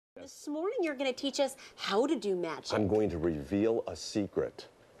This morning you're going to teach us how to do magic. I'm going to reveal a secret.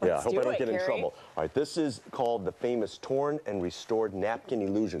 I hope I don't get in trouble. All right, this is called the famous torn and restored napkin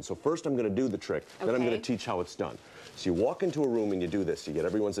illusion. So first I'm going to do the trick, then I'm going to teach how it's done. So you walk into a room and you do this. You get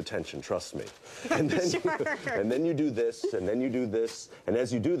everyone's attention, trust me. And then, and then you do this, and then you do this. And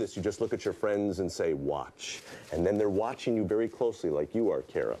as you do this, you just look at your friends and say, watch. And then they're watching you very closely like you are,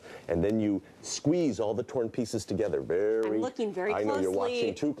 Kara. And then you squeeze all the torn pieces together. I'm looking very closely. I know you're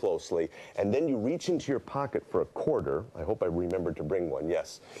watching too closely. And then you reach into your pocket for a quarter. I hope I remembered to bring one,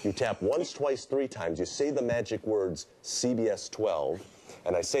 yes. You tap once, twice, three times. You say the magic words, CBS 12.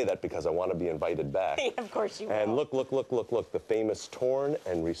 And I say that because I want to be invited back. Of course you will. And look, the famous torn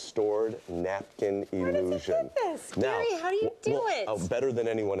and restored napkin illusion. How does he get this? Gary, how do you do it? Oh, better than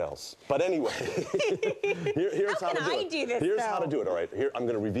anyone else. But anyway, here's how to do it. Here's how to do it, all right? Here, I'm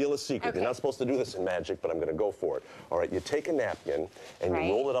going to reveal a secret. Okay. You're not supposed to do this in magic, but I'm going to go for it. All right, you take a napkin and you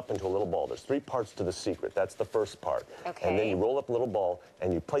roll it up into a little ball. There's 3 parts to the secret. That's the first part. Okay. And then you roll up a little ball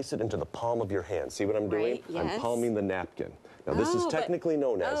and you place it into the palm of your hand. See what I'm doing? Yes. I'm palming the napkin. Now, this is technically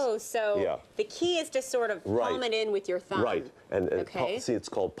known as... the key is to sort of palm it in with your thumb. Right. And see, it's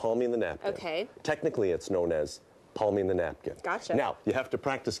called palming the napkin. Okay. Technically, it's known as palming the napkin. Gotcha. Now, you have to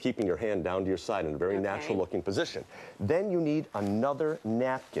practice keeping your hand down to your side in a very natural-looking position. Then you need another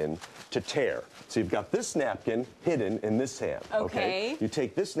napkin to tear. So you've got this napkin hidden in this hand. Okay. You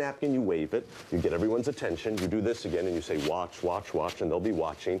take this napkin, you wave it, you get everyone's attention, you do this again, and you say, watch, watch, watch, and they'll be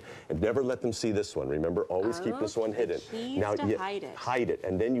watching. And never let them see this one. Remember, always keep this one hidden. Now, hide it.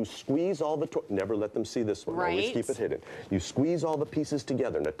 And then you squeeze all the... Never let them see this one. Always keep it hidden. You squeeze all the pieces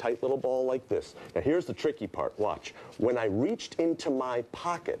together in a tight little ball like this. Now, here's the tricky part. Watch. When I reached into my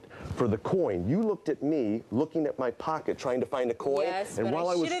pocket for the coin, you looked at me looking at my pocket trying to find a coin. Yes, and while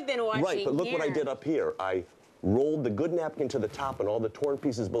I should have been watching. Right, but look what I did up here. I rolled the good napkin to the top and all the torn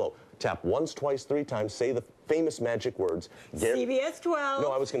pieces below. Tap once, twice, 3 times, say the famous magic words. CBS 12.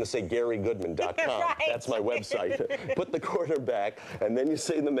 No, I was going to say GaryGoodman.com. That's my website. Put the quarter back, and then you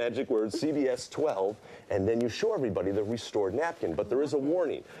say the magic words, CBS 12, and then you show everybody the restored napkin. But there is a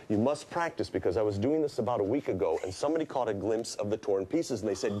warning. You must practice, because I was doing this about a week ago, and somebody caught a glimpse of the torn pieces, and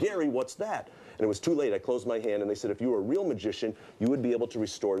they said, Gary, what's that? And it was too late. I closed my hand, and they said, if you were a real magician, you would be able to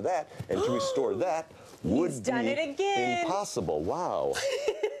restore that, and to restore that would be impossible. Wow.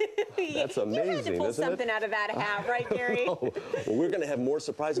 That's amazing, you had to pull something out of that hat, right, Gary? Well, we're going to have more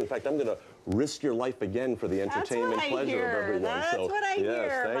surprises. In fact, I'm going to risk your life again for the entertainment pleasure of everyone. That's what I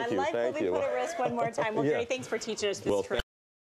hear. Thank you, My life will be put at risk one more time. Well, Gary, thanks for teaching us this trick.